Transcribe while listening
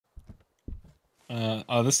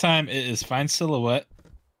This time it is find silhouette,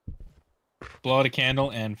 blow out a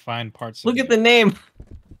candle, and find parts. Look of at the name.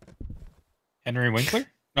 Henry Winkler.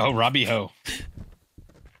 Oh, Robbie Ho.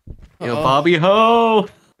 Yo, Bobby Ho.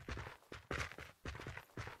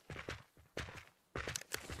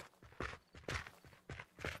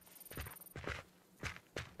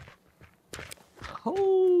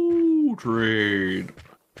 Ho trade.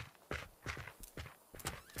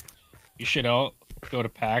 You should all go to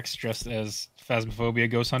PAX dressed as Phasmophobia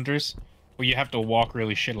ghost hunters, where you have to walk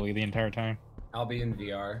really shittily the entire time. I'll be in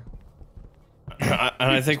VR. And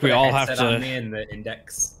I think Put we a all have headset on to. me and the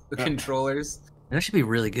index, the controllers. That should be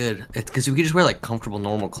really good. Because we could just wear like comfortable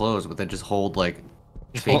normal clothes, but then just hold like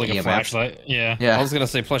Just fake hold like a EMFs. flashlight. Yeah. Yeah. I was gonna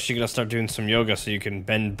say, plus you gotta start doing some yoga so you can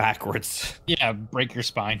bend backwards. Yeah, break your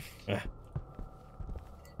spine.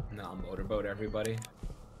 No, motorboat everybody.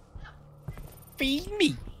 Feed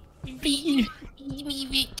me. Feed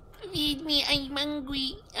me, feed me, I'm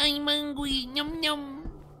hungry, yum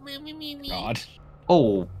yum. God.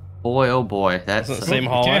 Oh boy, that's Is it the same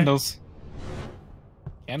hallway? Candles.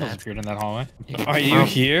 Candles That's- appeared in that hallway. Are you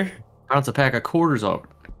here? bounce a pack of quarters out.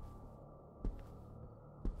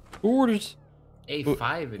 Orders.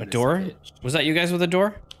 A5 in A this door? bitch. Was that you guys with a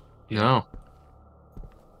door? No.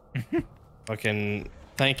 Fucking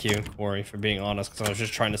thank you, Corey, for being honest, because I was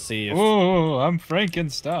just trying to see if. Oh, I'm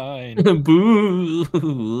Frankenstein.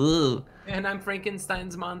 Boo. And I'm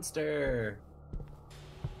Frankenstein's monster.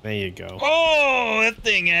 There you go. Oh, that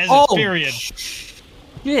thing has Oh, its period.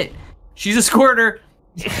 Shit. She's a squirter.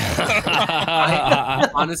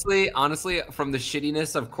 Honestly, from the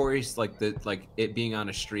shittiness of Corey's like it being on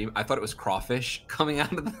a stream, I thought it was crawfish coming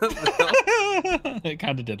out of the It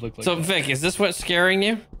kind of did look like So that. Vic, is this what's scaring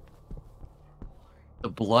you? The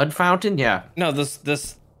blood fountain? Yeah. No,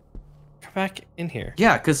 this. Come back in here.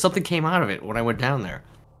 Yeah, because something came out of it when I went down there.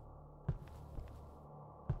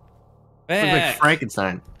 It looked like Vic,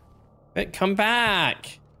 Frankenstein. Vic, come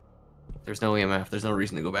back, There's no EMF. There's no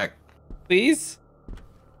reason to go back. please.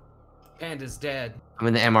 Panda's dead. I'm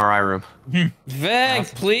in the MRI room. Vic, I'll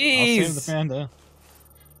please. save the panda.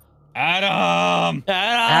 Adam!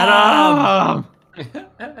 Adam!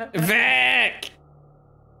 Vic!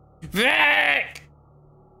 Vic!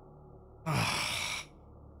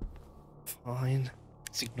 Fine.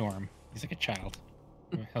 Just ignore him. He's like a child.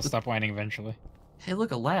 He'll stop whining eventually. Hey,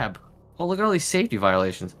 look, a lab. Oh, look at all these safety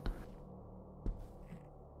violations.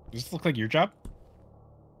 Does this look like your job?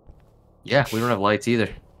 Yeah, we don't have lights either.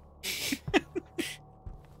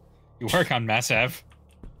 You work on Mass Ave.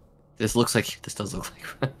 This does look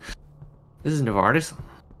like... This is Novartis.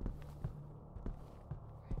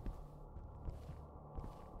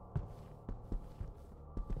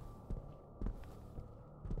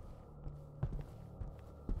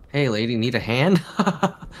 Hey, lady, need a hand?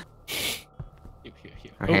 Her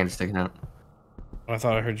Oh, hand's sticking out. I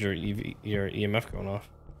thought I heard your EMF going off.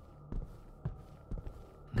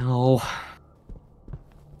 No.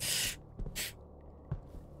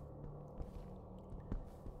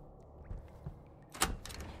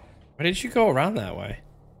 Why did you go around that way?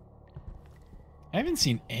 I haven't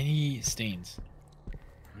seen any stains.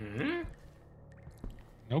 Hmm?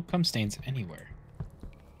 No cum stains anywhere.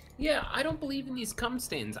 Yeah, I don't believe in these cum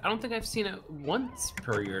stains. I don't think I've seen it once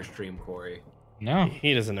per your stream, Corey. No,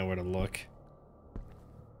 He doesn't know where to look.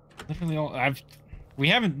 literally all we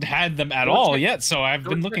haven't had them at Go all check- yet, so I've go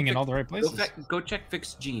been check looking in Vic- all the right places. Go check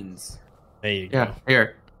Vic's jeans. There you go. Yeah,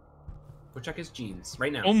 here. Go check his jeans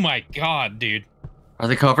right now. Oh my god, dude. Are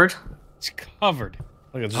they covered? It's covered.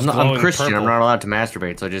 Look, it's I'm, just I'm glowing Christian. purple. I'm not allowed to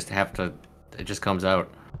masturbate, so I just have to... It just comes out.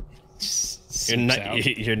 Just Your, seeps out.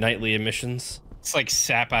 your nightly emissions. It's like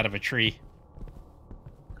sap out of a tree.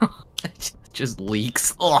 It just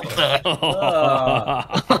leaks. Oh,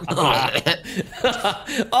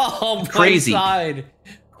 Oh, Crazy. my side.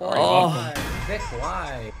 Corey, Oh. why? Vic,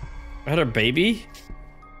 why? I had a baby?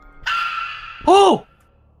 oh!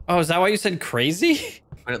 Oh, is that why you said crazy?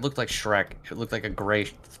 But it looked like Shrek. It looked like a gray,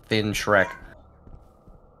 thin Shrek.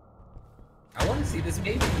 I want to see this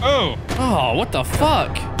baby. Oh! Oh, what the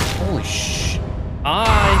fuck? Holy sh...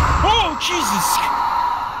 I Oh,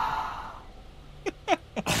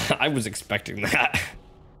 Jesus! I was expecting that.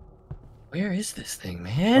 Where is this thing,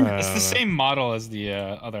 man? It's the same model as the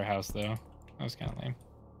other house, though. That was kind of lame.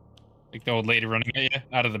 Like the old lady running at you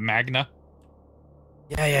out of the Magna.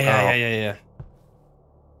 Yeah.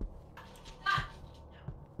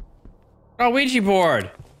 Oh, Ouija board.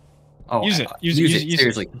 Oh, Use it. Use it.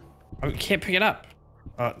 Seriously. I can't pick it up.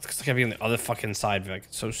 It's gotta be on the other fucking side, Vic.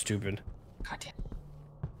 It's so stupid. God damn.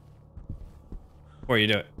 Where you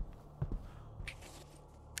do it?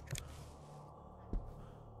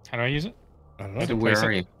 How do I use it? I don't know. So where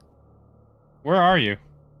are you? Where are you?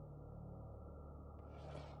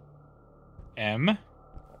 M.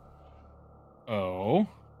 O. I was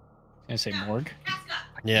gonna say morgue.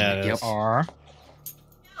 Yeah, it Yep. is. R.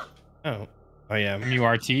 Oh. Oh, yeah.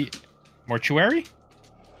 M-U-R-T. Mortuary?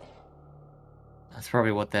 That's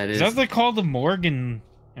probably what that Is is. that what they call the morgue in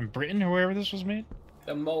Britain or wherever this was made?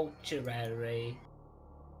 The mortuary.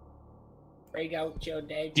 Bring out your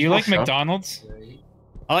dead. Do you like shut up. McDonald's?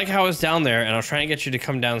 I like how I was down there and I was trying to get you to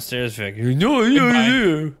come downstairs, Vic. No,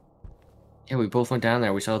 Goodbye. Yeah, we both went down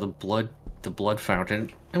there. We saw the blood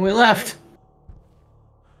fountain, and we left.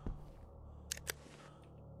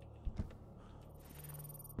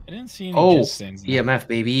 I didn't see any Oh, jizz stains. there. EMF,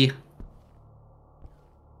 baby.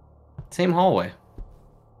 Same hallway.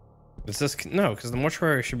 Is this no? Because the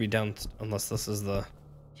mortuary should be down unless this is the.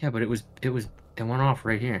 Yeah, but it went off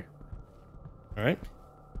right here. All right.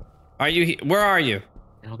 Are you? Where are you?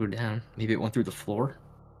 I'll go down. Maybe it went through the floor.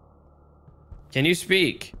 Can you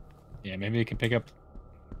speak? Yeah, maybe they can pick up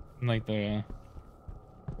like the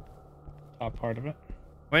top part of it.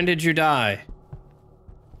 When did you die?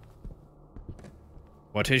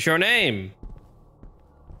 What is your name?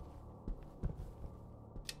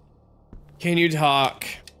 Can you talk?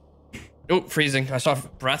 Oh, freezing. I saw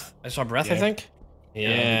breath. I Yeah. think. Yeah,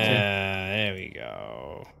 me too. Yeah, there we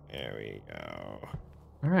go. There we go.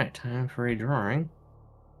 All right, time for a drawing.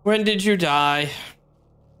 When did you die?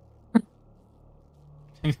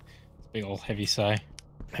 Big old heavy sigh.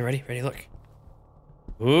 Hey, ready? Ready, look.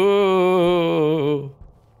 Ooh.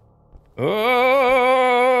 Oh.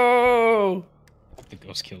 The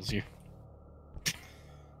ghost kills you.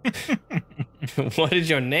 What is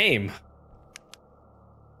your name?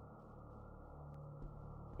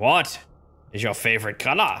 What is your favorite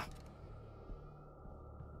color?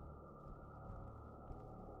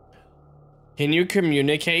 Can you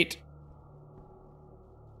communicate?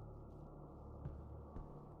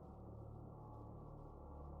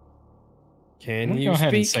 I'm Can gonna you go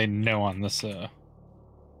ahead and speak? say no on this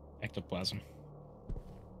ectoplasm.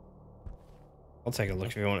 I'll take a look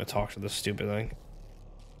if you want to talk to this stupid thing.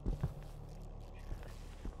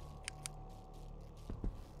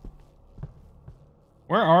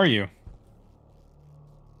 Where are you?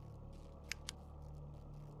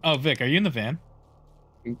 Oh, Vic, are you in the van?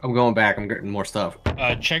 I'm going back. I'm getting more stuff.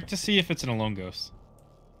 Check to see if it's an alone ghost.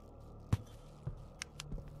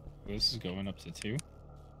 This is going up to 2.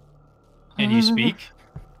 Can you speak?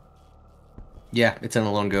 Yeah, it's an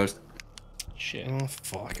alone ghost. Shit. Oh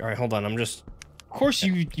fuck! All right, hold on. I'm just. Of course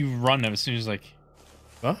you run as soon as like,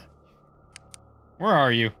 Huh? where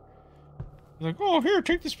are you? He's like, oh here,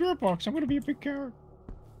 take the spirit box. I'm gonna be a big carrot.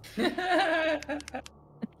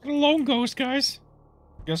 Alone ghost, guys.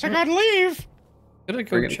 Guess I gotta leave. Could I go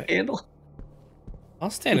Bring a check? candle. I'll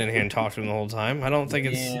stand in here and talk to him the whole time. I don't think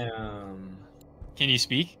it's. Damn. Can you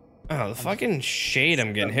speak? Oh, the fucking shade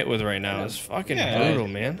I'm getting hit with right now is fucking Yeah. brutal,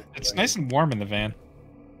 man. It's nice and warm in the van.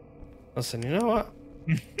 Listen, you know what?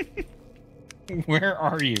 Where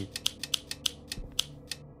are you?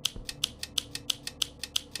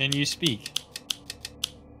 Can you speak?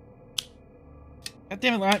 God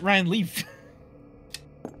damn it, Ryan, leave.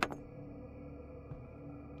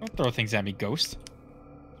 Don't throw things at me, ghost.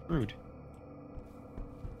 It's rude.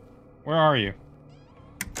 Where are you?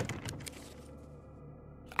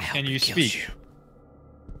 Can you speak?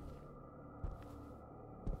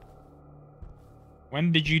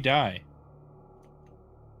 When did you die?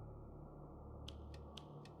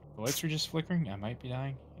 The lights were just flickering. I might be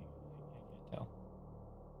dying. I can't tell.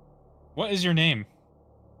 What is your name?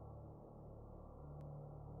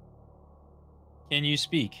 Can you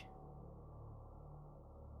speak?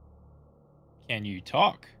 Can you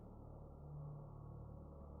talk?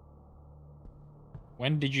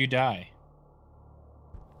 When did you die?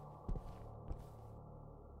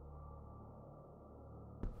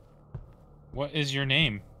 What is your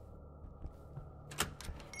name?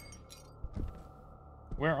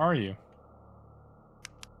 Where are you?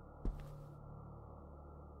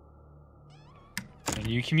 Can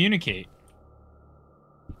you communicate?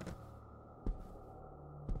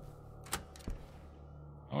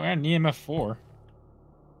 Oh, I got an EMF 4.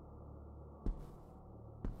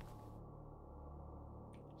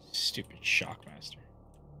 Stupid Shockmaster.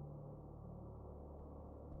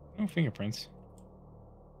 No fingerprints.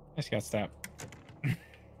 I just got stabbed.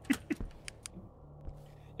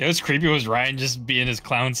 It was creepy. Was Ryan just being his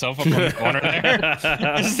clown self up on the corner there?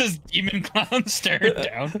 Just this demon clown staring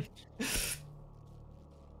down.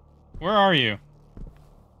 Where are you?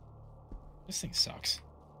 This thing sucks.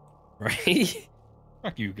 Right?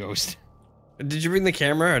 Fuck you, ghost. Did you bring the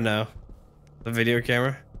camera or no? The video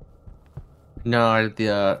camera? No,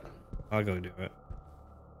 the I'll go do it.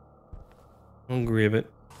 I'll grab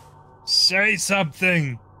it. Say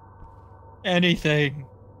something. Anything.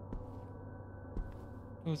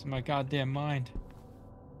 Losing my goddamn mind.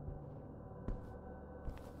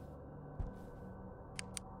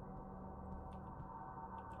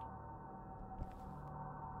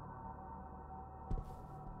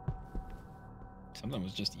 Something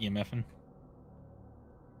was just EMFing.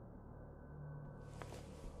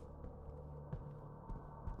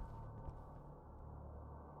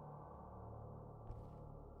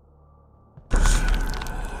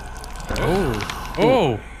 Oh.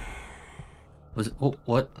 Oh. was it, oh,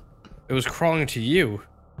 what? It was crawling to you.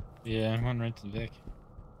 Yeah, I went right to Vic.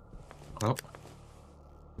 Oh,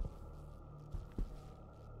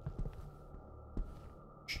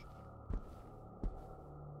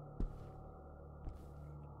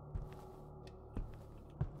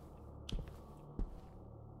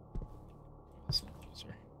 That's a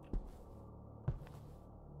loser.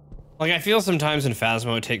 Like, I feel sometimes in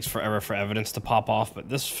Phasmo it takes forever for evidence to pop off, but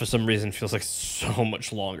this, for some reason, feels like so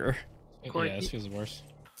much longer. Corey, Yeah, this feels worse.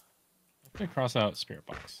 I'm gonna cross out Spirit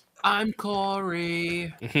Box. I'm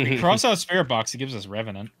Corey. We cross out Spirit Box, it gives us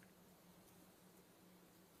Revenant.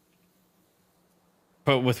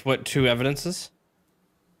 But with what, 2 evidences?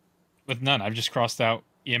 With none, I've just crossed out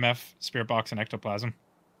EMF, Spirit Box, and Ectoplasm.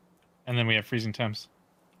 And then we have Freezing Temps.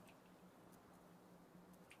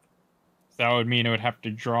 So that would mean it would have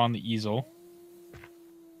to draw on the easel.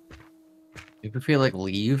 if you feel like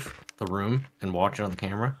leave the room and watch it on the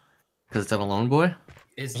camera, because it's an alone boy.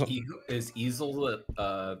 Is Easel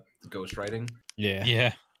ghostwriting? Yeah.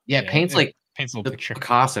 Yeah. Yeah, paint's like Paints a little the picture.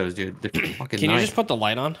 Picasso's, dude. They're fucking Can you nice. just put the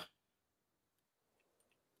light on?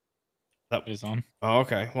 That is on. Oh,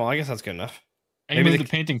 okay. Well, I guess that's good enough. I can Maybe move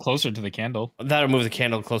the painting closer to the candle. That'll move the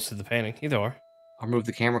candle close to the painting. Either or. I'll move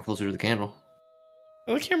the camera closer to the candle.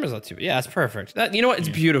 Well, the camera's not too bad. Yeah, it's perfect. You know what? It's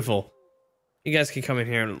Yeah. beautiful. You guys can come in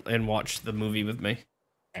here and watch the movie with me.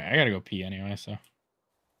 I gotta go pee anyway, so.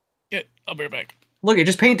 Yeah, I'll be right back. Look, it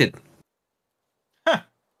just painted.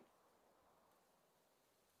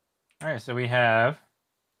 Alright, so we have.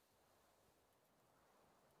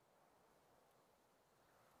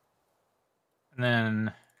 And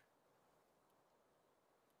then.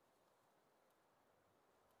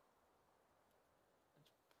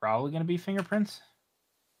 Probably gonna be fingerprints.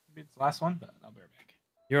 Maybe it's the last one, but I'll be right back.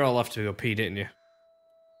 You're all left to go pee, didn't you?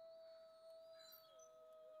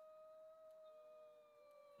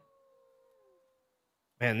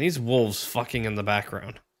 Man, these wolves fucking in the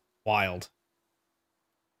background. Wild.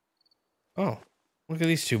 Oh, look at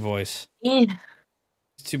these 2 boys. Yeah. These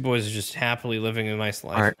 2 boys are just happily living a nice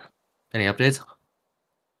life. All right. Any updates?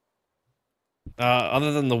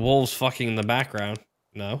 Other than the wolves fucking in the background.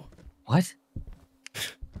 No. What?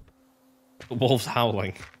 The wolves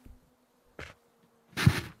howling.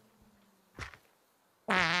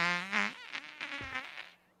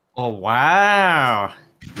 Oh wow,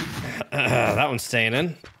 That one's staying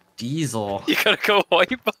in. Diesel. You gotta go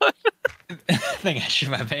wipe on. I think I shit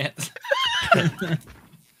my pants.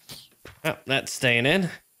 Oh, that's staying in.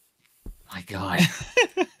 My God.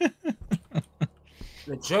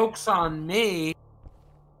 The joke's on me.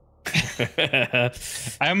 I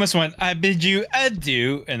almost went, I bid you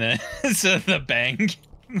adieu, and then so the bang.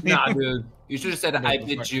 Nah, dude. You should have said, I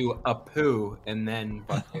bid you a poo, and then...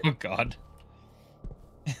 Oh, God.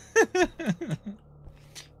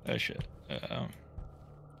 Oh, shit.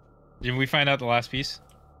 Did we find out the last piece?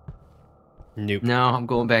 Nope. No, I'm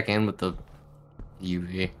going back in with the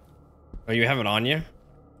UV. Oh, you have it on you?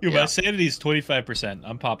 Dude, Yeah. my sanity's 25%.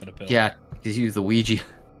 I'm popping a pill. Yeah, just use the Ouija.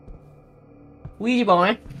 Ouija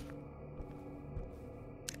boy.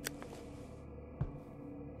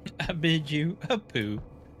 I bid you a poo.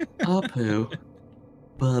 A poo.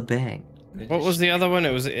 Ba-bang. What was the other one?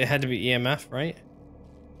 It had to be EMF, right?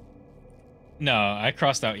 No, I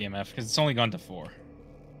crossed out EMF because it's only gone to 4.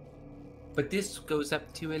 But this goes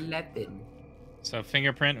up to 11. So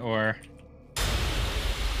fingerprint or...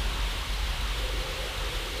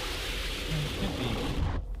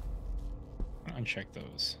 Uncheck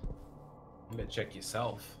those. I'm gonna check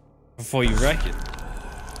yourself. Before you wreck it.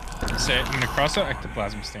 So I'm gonna cross out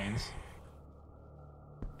ectoplasm stains,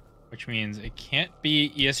 which means it can't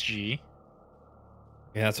be ESG,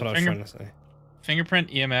 Yeah, that's what I was trying to say. fingerprint,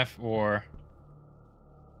 EMF, or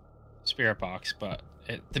spirit box. But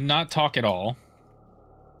it did not talk at all.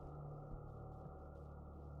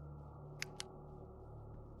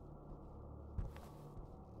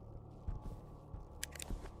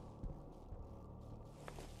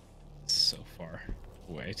 So far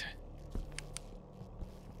away.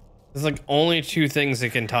 There's like only 2 things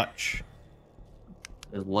it can touch.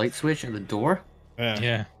 The light switch in the door?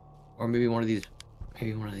 Yeah. Or maybe one of these.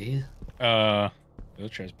 Maybe one of these.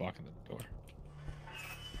 Wheelchair's blocking the door.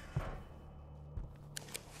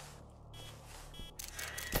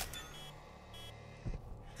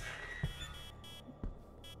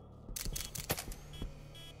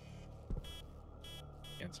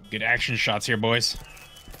 Getting some good action shots here, boys.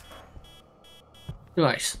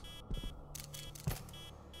 Nice.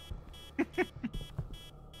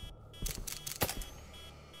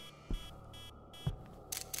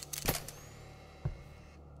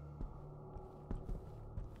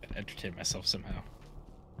 Gotta entertain myself somehow.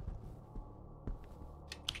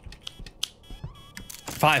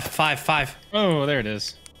 5, 5, 5. Oh, there it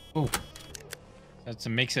is. Oh. That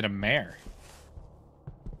makes it a mare.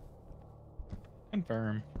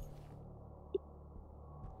 Confirm.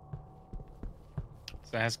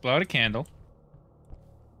 So it has to blow out a candle.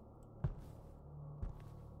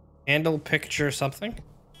 Candle, picture, something.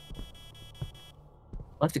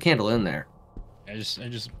 Left the candle in there. I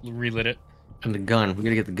just relit it. And the gun. We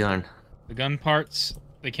gotta get the gun. The gun parts,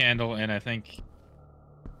 the candle, and I think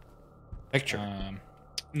Picture.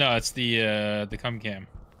 no, it's the cum cam.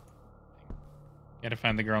 Gotta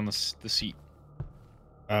find the girl on the seat.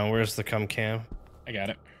 Where's the cum cam? I got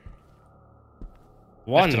it.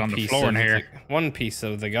 One Left it on the piece floor in of here. one piece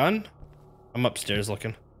of the gun. I'm upstairs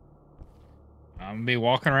looking. I'm gonna be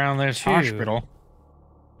walking around this Two. hospital.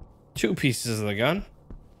 2 pieces of the gun.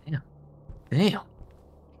 Damn.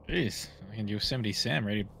 Jeez, I can Yosemite Sam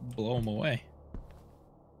ready to blow him away.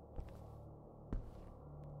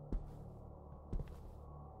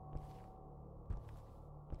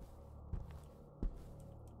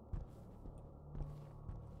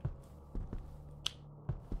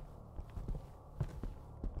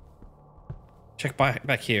 Check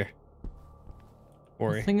back here.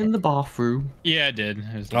 Worry. Nothing in the bathroom. Yeah, I did.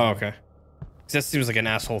 It was Oh, okay. 'Cause that seems like an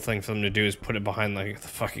asshole thing for them to do is put it behind like the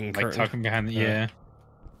fucking like curtain. tucking behind the Yeah. yeah.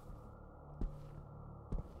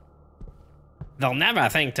 They'll never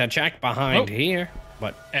think to check behind Oh. here.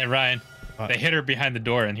 But Hey Ryan, What? they hit her behind the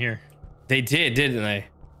door in here. they did, didn't they?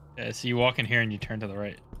 Yeah, so you walk in here and you turn to the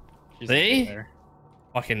right. She's They? right there.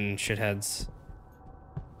 Fucking shitheads.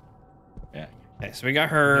 Yeah. Okay, so we got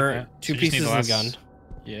her Like that. 2 So you just need pieces the of the last- gun.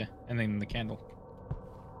 Yeah, and then the candle.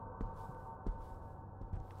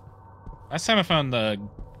 Last time I found the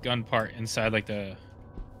gun part inside like the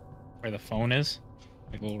where the phone is.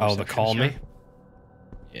 Like a little Oh, the reception call me? shop.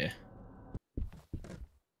 Yeah.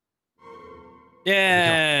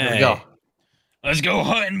 Yeah. Here we go. Let's go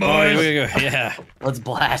hunting, Oh, boys. here we go. Yeah. Let's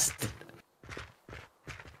blast.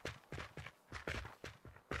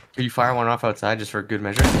 Can you fire one off outside just for good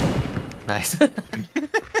measure? Nice.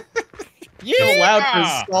 Yeah. So loud for a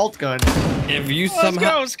assault gun. If you Let's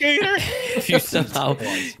somehow go, skater. if you somehow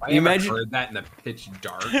I you never imagine heard that in the pitch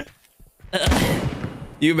dark.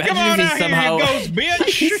 you Come imagine on if he out somehow here, you ghost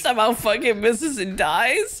he bitch. somehow fucking misses and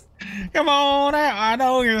dies? Come on out. I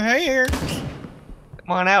know you're here. Come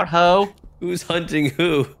on out, ho. Who's hunting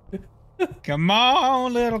who? Come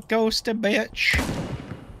on, little ghosty bitch.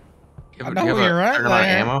 You I have, know you have you're a right certain amount of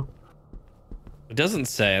there. ammo? It doesn't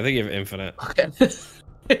say. I think you have infinite. Okay.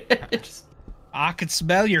 Just- I could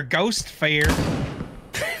smell your ghost fear.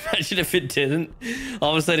 Imagine if it didn't.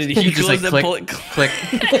 All of a sudden, he You just, goes like, and pull it. click.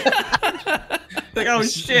 Like, oh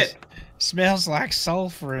shit. Smells like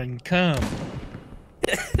sulfur and cum.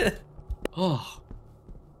 Oh.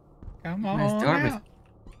 Come Nice on Dartmouth. out.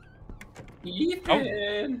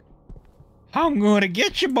 Ethan. I'm gonna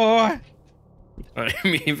get you, boy. Alright,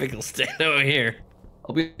 me and Vic will stand over here.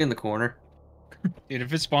 I'll be in the corner. Dude,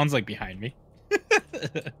 if it spawns like behind me.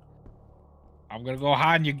 I'm gonna go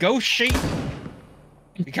hide in your ghost sheet.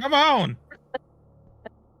 Come on.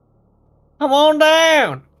 Come on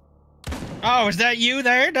down. Oh, is that you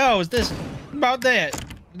there? No, is this about that?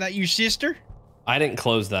 Is that your sister? I didn't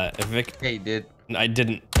close that. If Vic, Hey, dude. I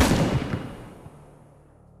didn't.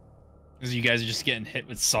 Because you guys are just getting hit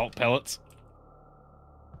with salt pellets.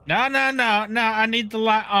 No. I need the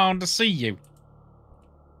light on to see you.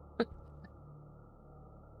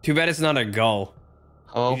 Too bad it's not a gull.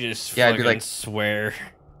 Oh. You just Yeah, I'd fucking be like, swear.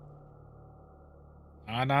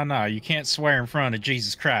 No. You can't swear in front of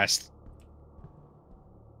Jesus Christ.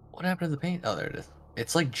 what happened to the paint? Oh, there it is.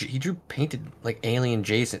 It's like he drew painted like alien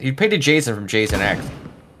Jason. He painted Jason from Jason X.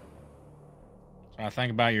 So I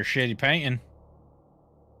think about your shitty painting.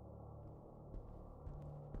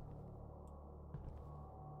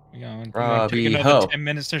 We going Robbie took another Ho. 10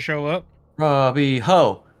 minutes to show up. Robbie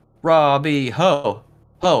ho. Robbie ho.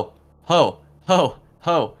 Ho. Ho. Ho.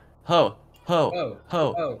 Ho. Ho. Ho. Oh,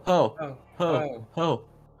 Ho. oh, Ho. oh, Ho. oh, Ho.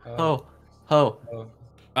 oh, Ho. Ho. oh.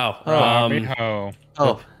 Oh, Rabbit hole.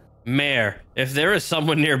 Oh. Mayor, if there is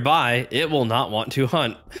someone nearby, it will not want to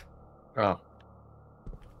hunt. Oh.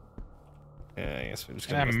 Yeah, I guess we just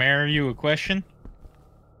Can I gonna. marry you a question?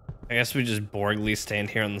 I guess we just boringly stand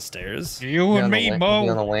here on the stairs. You and me, On Bo.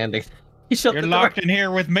 the landing. He shut You're the locked door. in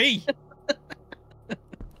here with me.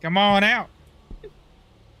 Come on out.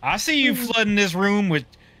 I see you flooding this room with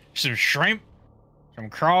some shrimp, some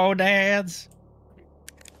crawdads.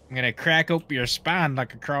 I'm gonna crack open your spine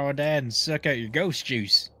like a crawdad and suck out your ghost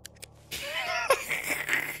juice.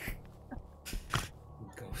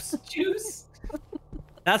 Ghost juice.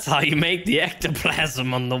 That's how you make the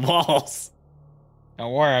ectoplasm on the walls.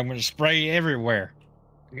 Don't worry, I'm gonna spray you everywhere.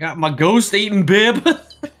 I got my ghost eating bib.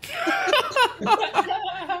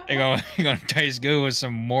 You're gonna taste good with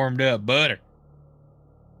some warmed up butter.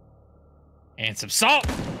 And some salt.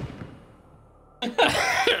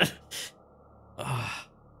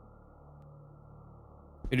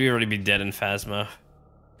 We'd already be dead in Phasma.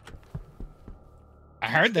 I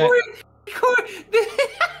heard that. Corey,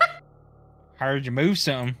 Heard you move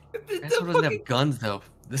something. That's what doesn't have guns though.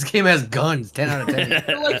 This game has guns. 10 out of 10.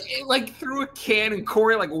 it, like threw a can and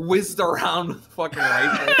Corey like whizzed around with a fucking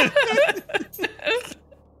rifle.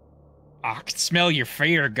 I can smell your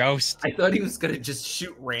fear, ghost. I thought he was gonna just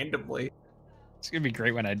shoot randomly. It's gonna be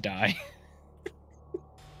great when I die.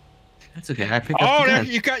 That's okay. I picked Oh, up the there,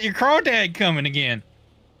 gun. you got your crawdad coming again.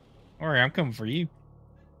 Don't worry, I'm coming for you.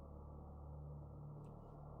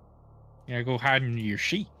 You gotta go hide in your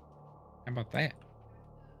sheet. How about that?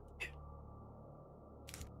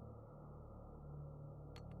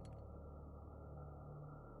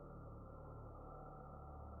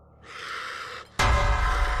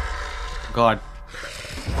 God.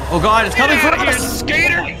 Oh God, it's coming for Get out of us! here,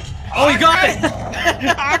 skater! Oh, you got it!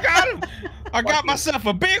 I got him! I got myself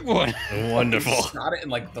a big one. Wonderful. Shot it in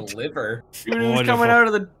like the liver. Dude, it was Wonderful. coming out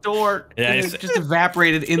of the door. Yeah, and it's- it just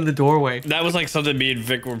evaporated in the doorway. That was like something me and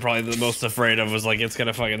Vic were probably the most afraid of. Was like it's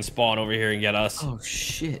gonna fucking spawn over here and get us. Oh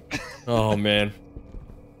shit. Oh man.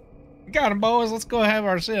 Got him, boys. Let's go have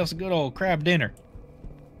ourselves a good old crab dinner.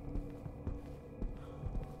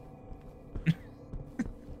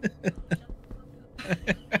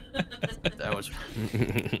 That was